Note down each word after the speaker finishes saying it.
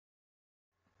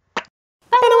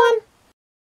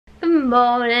Good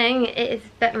morning. It is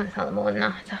it's not the morning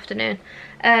now, it's afternoon.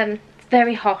 It's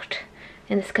very hot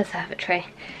in this conservatory,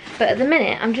 but at the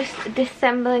minute I'm just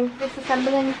dismantling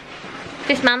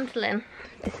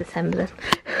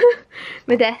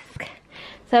my desk.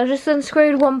 So I just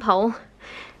unscrewed one pole,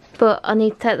 but I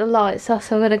need to take the lights off,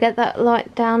 so I'm going to get that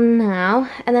light down now,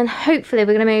 and then hopefully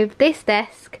we're going to move this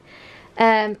desk,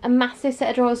 a massive set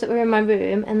of drawers that were in my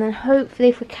room, and then hopefully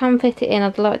if we can fit it in,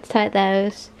 I'd like to take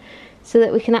those so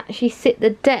that we can actually sit the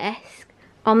desk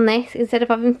on this instead of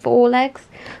having 4 legs.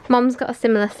 Mum's got a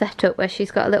similar setup where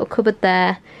she's got a little cupboard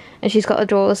there and she's got the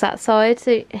drawers that side,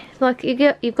 so like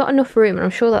you've got enough room, and I'm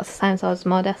sure that's the same size as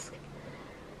my desk.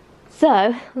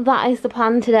 So that is the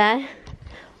plan today.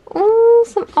 Oh,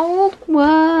 some old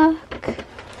work.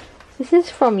 This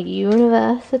is from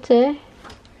university.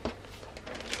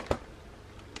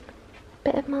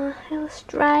 Bit of my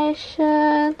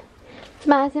illustration. It's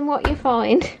amazing what you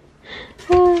find.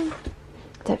 I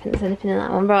don't think there's anything in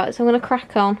that one. Right, so I'm going to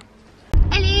crack on.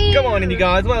 Hello! Good morning, you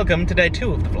guys. Welcome to day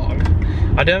 2 of the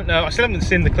vlog. I don't know, I still haven't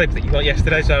seen the clip that you got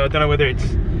yesterday, so I don't know whether it's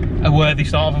a worthy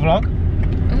start of a vlog.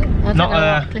 Ooh, I don't know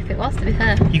what clip it was, to be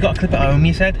fair. You got a clip at home,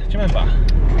 you said? Do you remember?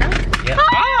 Oh. Yeah.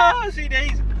 Ah,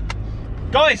 CDs!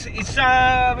 Guys, it's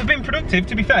we've been productive,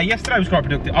 to be fair. Yesterday was quite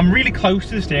productive. I'm really close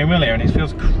to the steering wheel here and it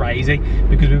feels crazy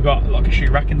because we've got like a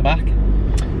shoe rack in the back.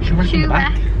 Shoe rack in the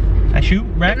back. A shoe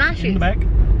rack in the back.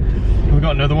 And we've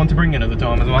got another one to bring another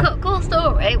time as well. Cool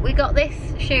story. We got this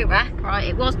shoe rack, right?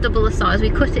 It was double the size. We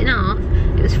cut it in half.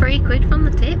 It was £3 from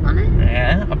the tip, wasn't it?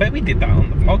 Yeah, I bet we did that on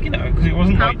the vlog, you know, because it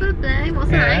wasn't probably. It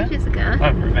wasn't ages ago. I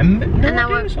remember. No, and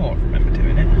I do sort of remember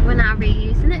doing it. We're now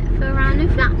reusing it for our new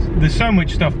flat. There's so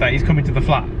much stuff that is coming to the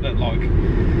flat that, like,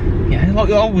 yeah, like,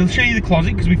 oh, we'll show you the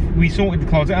closet because we sorted the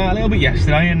closet out a little bit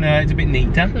yesterday and it's a bit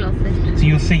neater. Lovely. So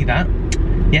you'll see that.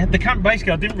 Yeah, the camera,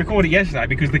 basically I didn't record it yesterday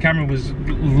because the camera was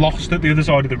lost at the other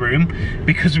side of the room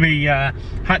because we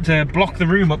had to block the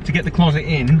room up to get the closet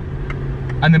in,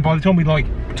 and then by the time we like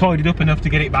tidied up enough to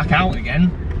get it back out again,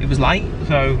 it was late,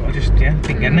 so I just, yeah,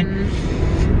 didn't get it.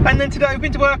 And then today I've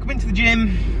been to work, I've been to the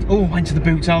gym, oh, went to the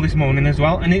boot sale this morning as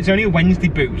well, and it's only a Wednesday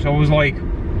boot, so I was like,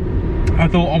 I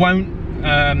thought I won't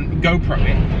GoPro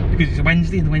it because it's a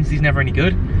Wednesday and the Wednesday's never any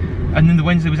good, and then the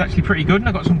Wednesday was actually pretty good and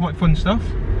I got some quite fun stuff.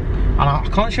 And I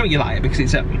can't show it you later because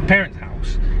it's at my parents'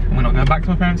 house and we're not going back to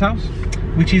my parents' house,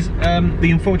 which is the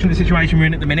unfortunate situation we're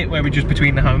in at the minute where we're just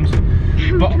between the homes.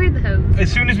 But between the homes. As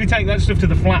soon as we take that stuff to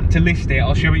the flat to list it,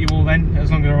 I'll show it you all then,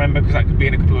 as long as I remember, because that could be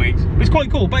in a couple of weeks. But it's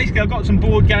quite cool. Basically, I've got some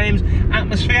board games,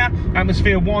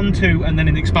 Atmosphere 1, 2, and then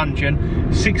an expansion.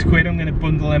 £6. I'm going to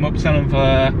bundle them up, sell them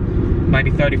for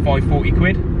maybe 35, 40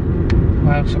 quid.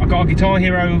 Well, so I got a Guitar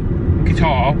Hero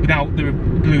guitar without the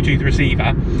Bluetooth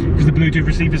receiver because the Bluetooth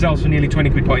receiver sells for nearly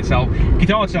 20 quid by itself.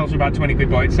 Guitar sells for about 20 quid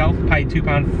by itself. Paid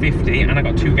 £2.50 and I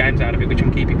got 2 games out of it, which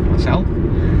I'm keeping for myself.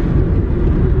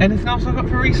 Anything else I've got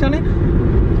for reselling?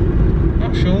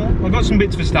 Not sure. I've got some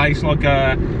bits for Stacy, like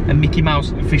a Mickey Mouse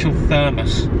official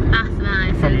thermos. That's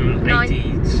nice. From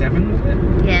 87, was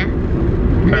it? Yeah.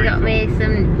 And they got me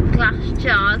some glass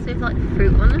jars with like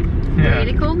fruit on them. Yeah.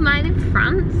 Really cool, made in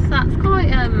France. That's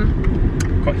quite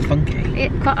funky.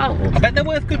 It's quite old. I bet they're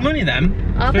worth good money, them.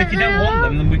 So if you don't want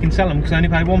them, then we can sell them because I only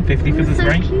pay £1.50 for the 3.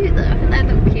 They're so cute though. I think they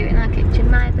look cute in our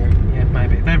kitchen, maybe. Yeah,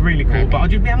 maybe. They're really cool, but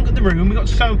we haven't got the room. We got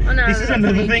so. Oh, no, this is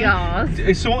another thing.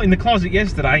 I saw in the closet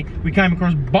yesterday. We came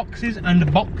across boxes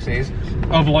and boxes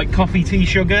of like coffee, tea,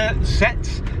 sugar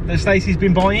sets that Stacey's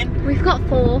been buying. We've got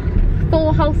 4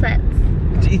 whole sets.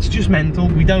 It's just mental.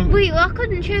 We don't. I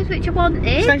couldn't choose which I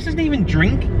wanted. Stacey doesn't even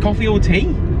drink coffee or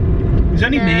tea. It's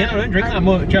only me, and I don't drink that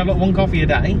much. I have like 1 coffee a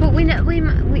day. But we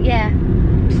yeah.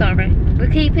 Sorry, we're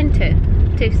keeping 2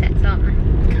 sets, aren't we?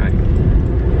 Okay.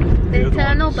 The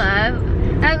Eternal Bow.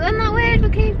 Oh, isn't that weird? We're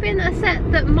keeping a set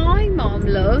that my mom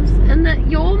loves and that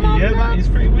your mom loves. Yeah, that is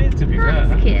pretty weird, to be fair.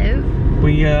 That's cute.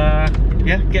 We yeah,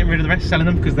 getting rid of the rest, selling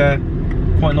them because they're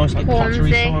quite nice, like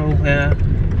pottery style. Yeah.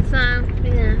 So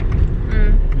yeah,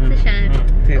 it's a shame.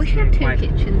 We should have 2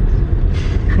 kitchens.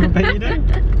 I bet you do.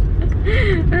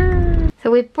 So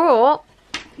we brought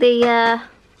the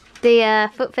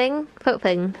foot thing,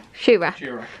 shoe rack.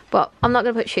 But I'm not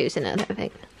gonna put shoes in it, I don't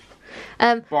think.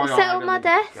 I settled my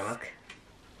desk.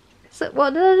 So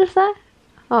what did I just say?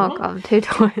 Oh god, I'm too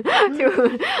tired.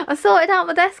 I sorted out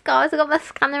my desk, guys. I got my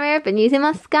scanner here. I've been using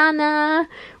my scanner.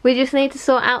 We just need to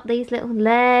sort out these little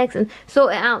legs and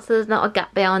sort it out so there's not a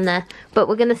gap behind there. But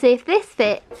we're gonna see if this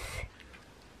fits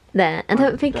there. I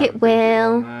don't think it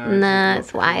will. No,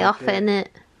 it's way off, isn't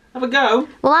it? Have a go.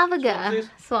 We'll have a go.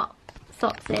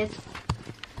 Swapsies.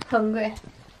 Hungry.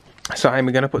 So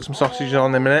we're going to put some sausages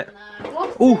on in a minute.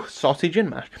 What's Oh, sausage and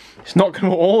mash. It's not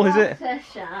going to all, is it? What a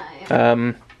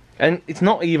shame. And it's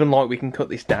not even like we can cut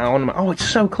this down. Oh, it's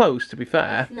so close, to be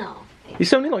fair. No.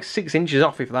 It's only like 6 inches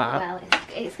off, if that. Well,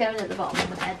 it's going at the bottom of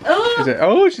my head. Oh! Is it?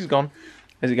 Oh, she's gone.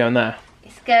 Is it going there?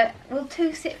 It's go. Will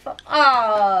 2 sit for?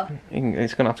 Oh!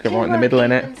 It's going to have to go right in the middle,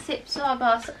 innit? Sip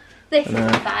sauce. This is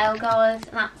a fail, guys.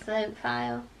 An absolute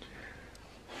fail.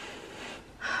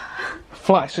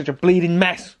 Flat's such a bleeding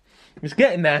mess. It's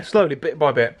getting there slowly, bit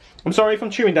by bit. I'm sorry if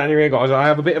I'm chewing down your ear, guys. I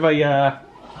have a bit of a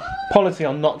policy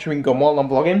on not chewing gum while I'm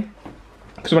vlogging.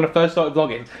 Because when I first started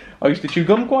vlogging, I used to chew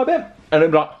gum quite a bit, and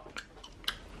it'd be like,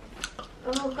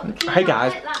 oh God, hey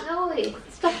guys. Make that noise.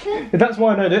 Stop it. That's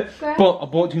why I know it. Great. But I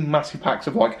bought 2 massive packs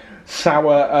of like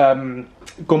sour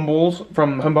gumballs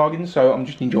from Home Bargains, so I'm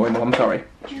just enjoying them. I'm sorry.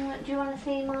 Do you want to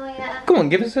see my? Come on,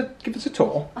 give us a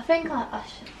tour. I think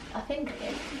I think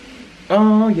it is.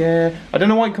 Oh yeah. I don't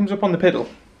know why it comes up on the pedal.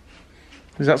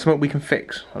 Is that something we can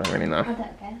fix? I don't really know. I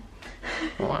don't care.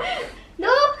 Right.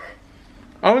 Look.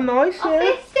 Oh, nice. I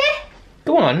Yeah. fixed it.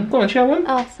 Go on, show them.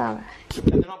 Oh, sorry.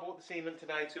 And then I bought the cement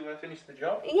today to finish the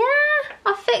job. Yeah,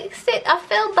 I fixed it. I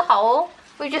filled the hole.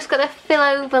 We're just going to fill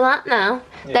over that now.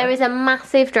 Yeah. There is a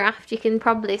massive draft. You can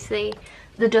probably see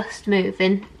the dust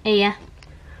moving here.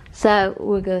 So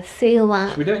we're going to seal that.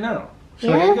 Should we do it now? Shall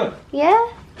Yeah. we get it done?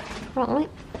 Yeah. Right.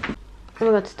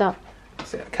 We're going to start.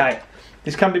 That's it. Okay.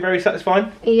 This can be very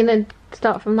satisfying. Are you going to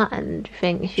start from that end, do you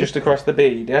think? Just across the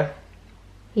bead, yeah?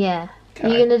 Yeah. Okay. Are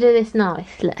you going to do this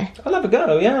nicely? I'll have a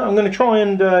go, yeah. I'm going to try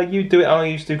and you do it how I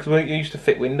used to, because I used to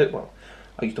fit windows. Well,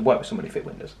 I used to work with somebody to fit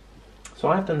windows. So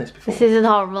I have done this before. This is a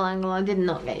horrible angle. I did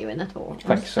not get you in at all.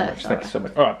 Thank you so much. Thank you so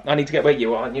much. Alright, I need to get where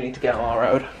you are and you need to get on our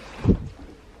road.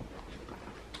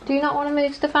 Do you not want to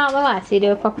move stuff out of the way so you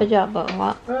do a proper job or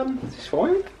what? This is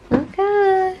fine.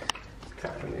 Okay. Okay,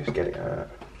 let me just get it out.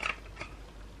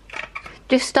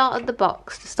 Just start at the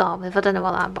box to start with. I don't know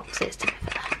what that box is to be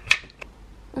fair.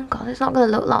 Oh god, it's not going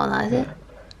to look like that, is it? I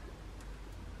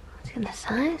was going to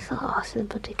say, it's like arse in the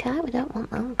bloody cat. We don't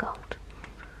want that gold.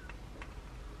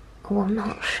 Oh, I'm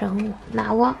not sure.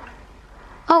 Now what?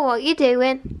 Oh, what are you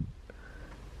doing?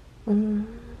 Ooh.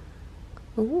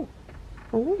 Ooh.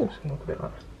 Ooh. Just look a bit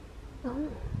like that. Oh.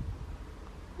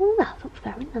 Oh, that looks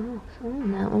very nice. Oh,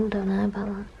 no, I don't know about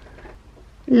that.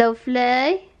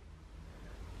 Lovely.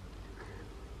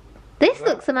 This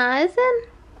looks amazing.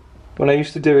 When I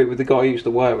used to do it with the guy I used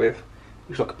to work with,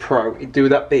 he was like a pro. He'd do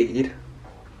that bead.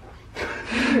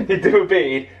 He'd do a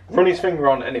bead, run his finger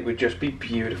on, and it would just be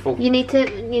beautiful. You need to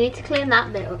clean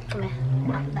that bit up for me.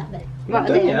 That bit. Right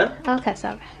done, there. Okay,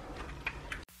 sorry.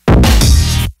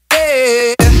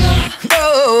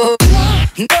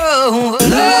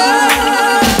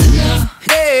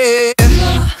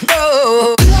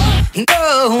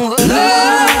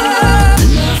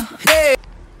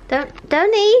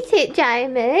 Don't eat it,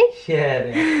 Jamie. Yeah.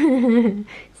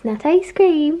 It's not ice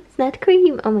cream. It's not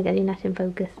cream. Oh my god, you're not in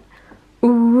focus.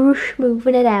 Oosh,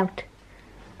 moving it out.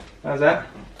 How's that?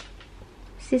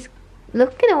 This is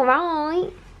looking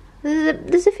alright.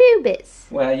 There's a few bits.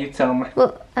 Well, you tell me.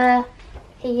 Well,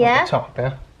 here. At the top,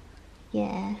 yeah?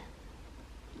 Yeah.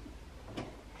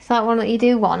 It's like one that you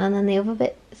do one and then the other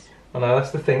bits. I know,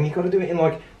 that's the thing. You've got to do it in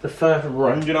like the first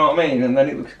run, do you know what I mean? And then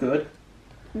it looks good.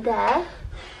 There.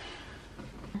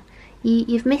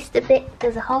 You've missed a bit.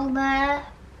 There's a hole there.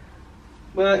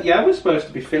 Well, yeah, I was supposed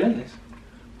to be filling this.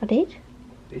 I did.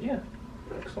 Did you?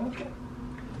 Looks like it.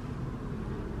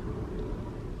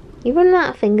 You're running out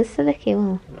of fingers to lick you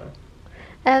all.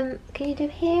 No. Can you do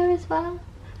here as well?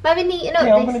 Maybe neaten up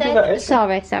Yeah, I'm this gonna do that end.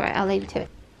 here. Sorry, I'll leave it to it.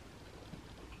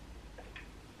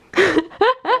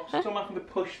 Still having to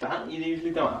push that. You usually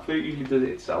don't have to. It usually does it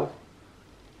itself.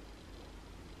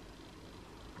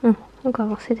 Oh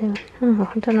god, what's he doing?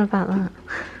 Oh, I don't know about that.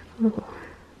 Oh.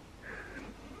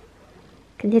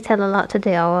 Can you tell a lot to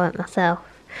do? I won't myself.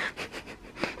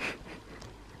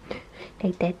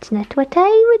 Like, that's not what I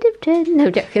would have done.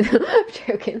 No, joking. I'm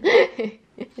joking.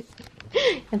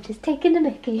 I'm just taking the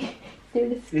mickey.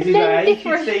 This is why you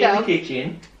should stay in the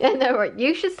kitchen. Yeah, no, right.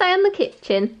 You should stay in the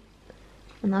kitchen.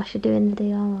 And I should do in the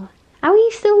DIY. How are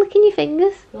you still licking your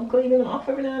fingers? I'm cleaning them off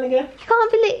every now and again. You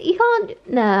can't be you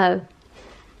can't. No.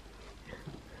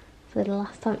 For the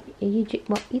last time,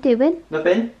 what are you doing?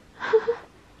 Nothing.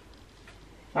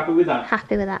 Happy with that?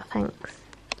 Happy with that, thanks.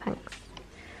 Thanks.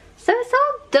 So it's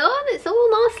all done. It's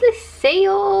all nicely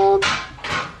sealed.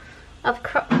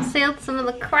 I've sealed some of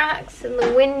the cracks in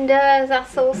the windows.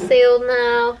 That's all sealed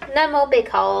now. No more big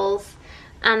holes.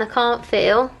 And I can't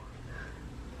feel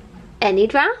any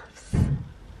drafts.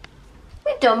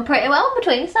 We've done pretty well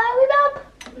between us, haven't we, Bob?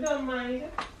 We don't mind.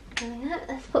 Yeah,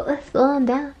 let's put this one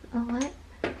down. Alright.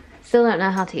 Still don't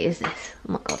know how to use this.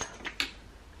 Oh my god.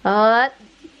 What?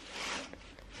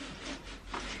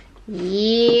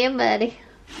 Yeah, buddy.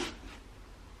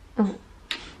 Oh,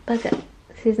 bugger.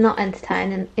 This is not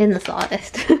entertaining in the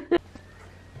slightest.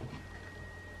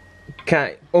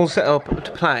 Okay, all set up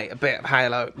to play a bit of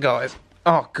Halo, guys.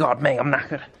 Oh god, me, I'm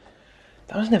knackered.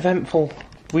 That was an eventful.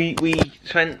 We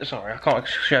spent. Sorry, I can't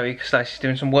show you because Stacey's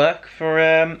doing some work for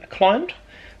a client,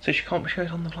 so she can't show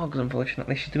it on the vlogs.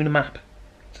 Unfortunately, she's doing a map.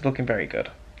 It's looking very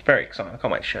good. It's very exciting. I can't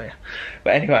wait to show you.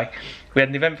 But anyway, we had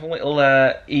an eventful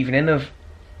little evening of.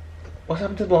 What's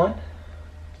happened to the line?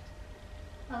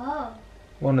 Oh.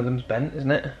 One of them's bent,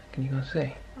 isn't it? Can you guys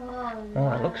see? Oh, no. Oh,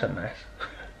 that looks a mess.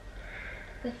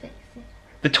 We'll fix it.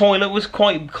 The toilet was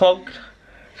quite clogged,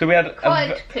 so we had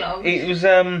quite clogged. It was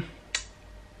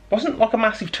wasn't like a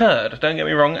massive turd. Don't get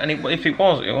me wrong, and if it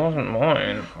was, it wasn't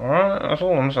mine. All right, that's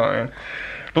all I'm saying.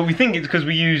 But we think it's because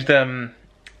we used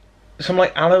some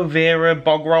like aloe vera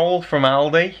bog roll from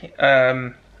Aldi,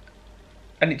 and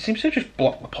it seems to just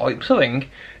block the pipes, I think.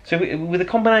 So with a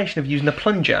combination of using a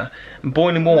plunger and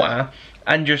boiling water,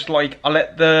 and just like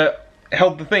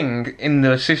held the thing in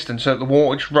the cistern so that the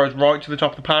water just rose right to the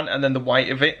top of the pan, and then the weight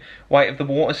of the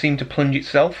water seemed to plunge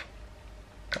itself,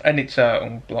 and it's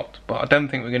blocked. But I don't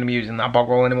think we're going to be using that bog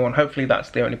roll anymore, and hopefully that's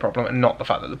the only problem, and not the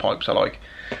fact that the pipes are like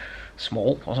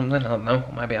small or something. I don't know.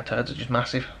 Or maybe our turds are just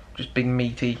massive, just big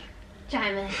meaty.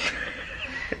 Jamie.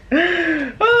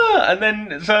 And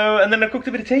then I cooked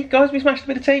a bit of tea, guys. We smashed a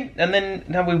bit of tea, and then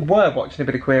now we were watching a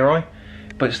bit of Queer Eye.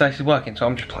 But Stacey's working, so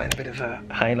I'm just playing a bit of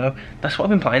Halo. That's what I've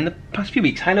been playing the past few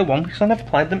weeks. Halo 1, because I never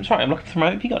played them. Sorry, I'm looking at the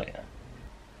remote. Have you got it?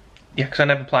 Yeah, because I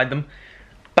never played them.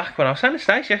 Back when I was saying to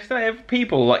Stacey yesterday,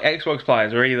 people, like Xbox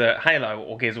players, are either Halo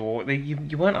or Gears of War.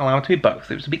 You weren't allowed to be both.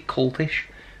 It was a bit cultish,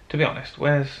 to be honest.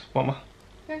 What am I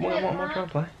trying to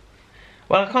play?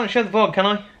 Well, I can't show the vlog, can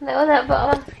I? No, that, but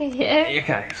I'm asking you.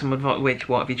 Okay, some advice.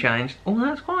 What have you changed? Oh,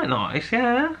 that's quite nice,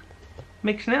 yeah.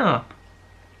 Mixing it up.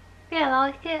 Yeah, I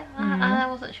like it. I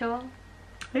wasn't sure.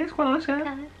 Yeah, it's quite nice,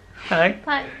 yeah. Okay.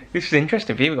 Hey, this is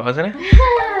interesting for you guys, isn't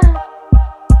it?